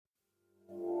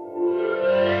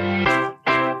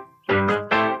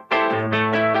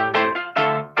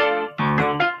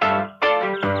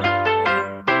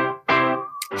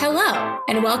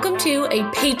and welcome to a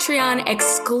Patreon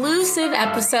exclusive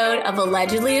episode of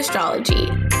Allegedly Astrology.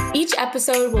 Each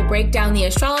episode will break down the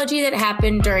astrology that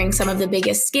happened during some of the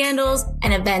biggest scandals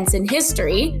and events in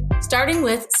history, starting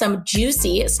with some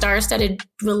juicy star-studded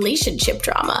relationship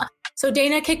drama. So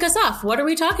Dana, kick us off. What are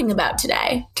we talking about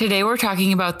today? Today we're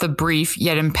talking about the brief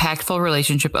yet impactful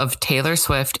relationship of Taylor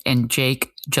Swift and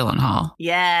Jake Gyllenhaal.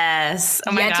 Yes.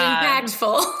 Oh my yet God.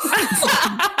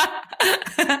 Impactful.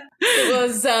 It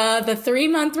was the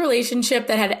 3-month relationship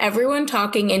that had everyone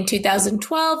talking in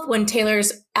 2012 when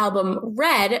Taylor's album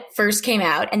Red first came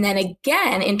out, and then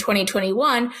again in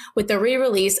 2021 with the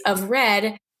re-release of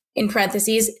Red, in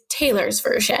parentheses, Taylor's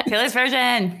version. Taylor's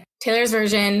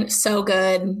version, so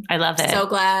good. I love it. So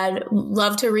glad.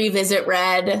 Love to revisit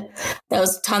Red. That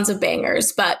was tons of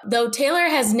bangers. But though Taylor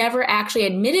has never actually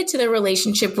admitted to the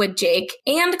relationship with Jake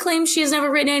and claims she has never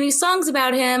written any songs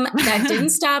about him, that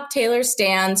didn't stop Taylor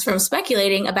stans from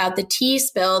speculating about the tea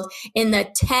spilled in the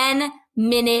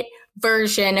 10-minute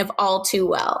version of All Too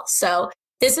Well. So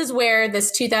this is where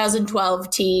this 2012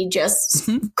 tea just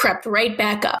crept right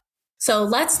back up. So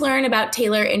let's learn about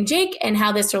Taylor and Jake and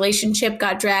how this relationship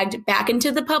got dragged back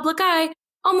into the public eye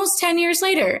almost 10 years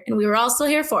later. And we were also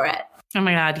here for it. Oh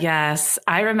my God, yes.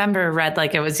 I remember Red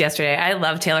like it was yesterday. I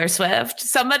love Taylor Swift.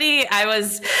 I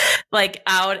was like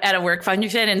out at a work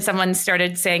function and someone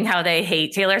started saying how they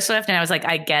hate Taylor Swift. And I was like,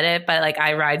 I get it, but like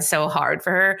I ride so hard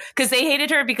for her because they hated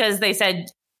her because they said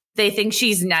they think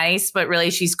she's nice, but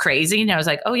really she's crazy. And I was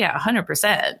like, oh yeah,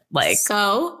 100%. Like,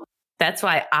 so that's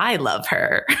why I love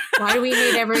her. Why do we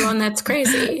hate everyone that's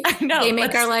crazy? I know. They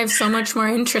make our lives so much more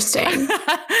interesting.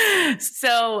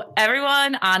 So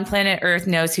everyone on planet Earth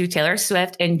knows who Taylor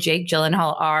Swift and Jake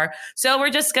Gyllenhaal are. So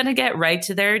we're just going to get right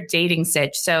to their dating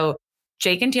sitch. So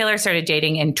Jake and Taylor started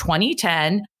dating in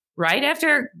 2010, right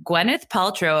after Gwyneth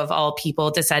Paltrow, of all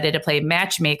people, decided to play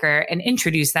matchmaker and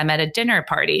introduce them at a dinner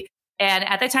party. And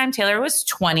at the time, Taylor was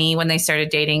 20 when they started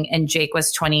dating and Jake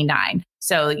was 29.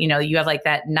 So, you know, you have like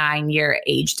that 9-year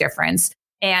age difference.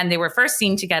 And they were first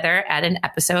seen together at an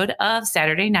episode of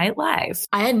Saturday Night Live.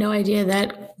 I had no idea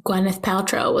that Gwyneth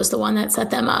Paltrow was the one that set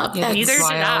them up. Yeah, neither did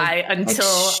I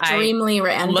until extremely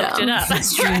random. Looked it up.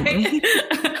 That's right.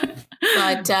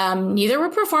 But neither were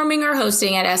performing or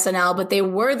hosting at SNL, but they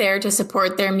were there to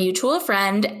support their mutual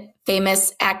friend,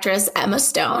 famous actress Emma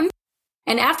Stone.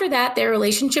 And after that, their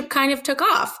relationship kind of took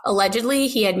off. Allegedly,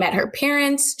 he had met her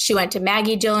parents. She went to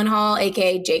Maggie Gyllenhaal,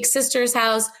 aka Jake's sister's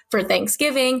house, for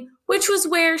Thanksgiving, which was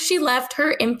where she left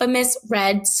her infamous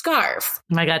red scarf.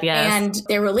 Oh my God, yes. And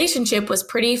their relationship was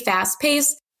pretty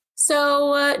fast-paced.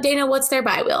 So, Dana, what's their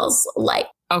bi-wheels like?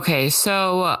 Okay,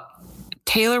 so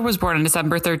Taylor was born on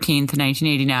December 13th,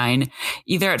 1989,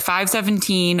 either at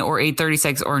 5:17 or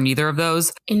 8:36 or neither of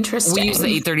those. Interesting. We use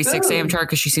the 8:36 AM chart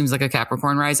because she seems like a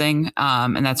Capricorn rising,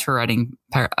 and that's for Reading,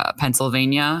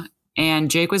 Pennsylvania.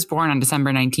 And Jake was born on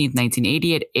December 19th,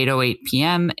 1980 at 8:08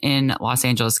 p.m. in Los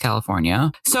Angeles,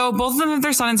 California. So both of them have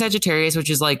their sun in Sagittarius, which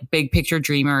is like big picture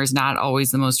dreamers, not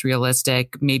always the most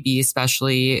realistic, maybe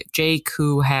especially Jake,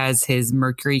 who has his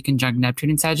Mercury conjunct Neptune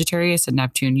in Sagittarius. And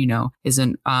Neptune, you know,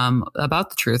 isn't about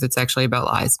the truth. It's actually about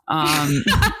lies.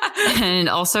 And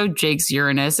also Jake's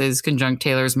Uranus is conjunct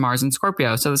Taylor's Mars in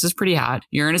Scorpio. So this is pretty hot.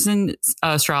 Uranus in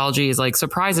astrology is like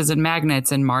surprises and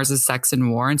magnets, and Mars is sex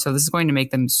and war. And so this is going to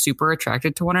make them super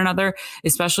attracted to one another,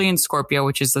 especially in Scorpio,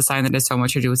 which is the sign that has so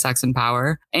much to do with sex and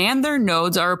power. And their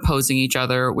nodes are opposing each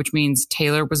other, which means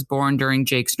Taylor was born during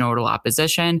Jake's nodal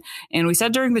opposition. And we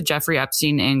said during the Jeffrey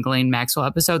Epstein and Ghislaine Maxwell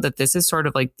episode that this is sort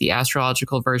of like the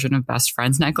astrological version of best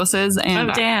friends necklaces.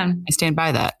 And damn. I stand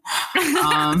by that.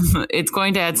 It's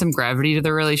going to add some gravity to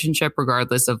the relationship,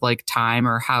 regardless of like time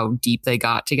or how deep they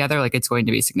got together. Like it's going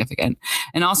to be significant.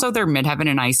 And also their midheaven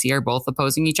and IC are both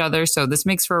opposing each other. So this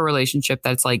makes for a relationship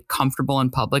that's like comfortable in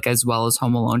public as well as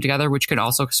home alone together, which can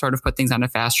also sort of put things on a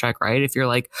fast track, right? If you're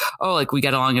like, oh, like we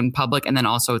get along in public, and then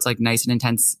also it's like nice and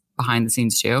intense behind the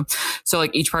scenes too. So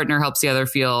like each partner helps the other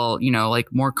feel, you know,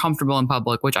 like more comfortable in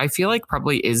public, which I feel like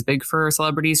probably is big for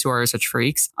celebrities who are such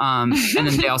freaks. And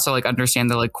then they also like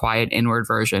understand the like quiet inward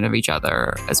version of each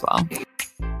other as well.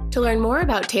 To learn more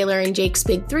about Taylor and Jake's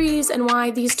big threes and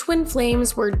why these twin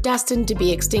flames were destined to be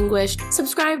extinguished,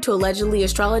 subscribe to Allegedly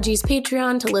Astrology's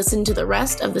Patreon to listen to the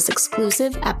rest of this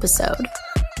exclusive episode.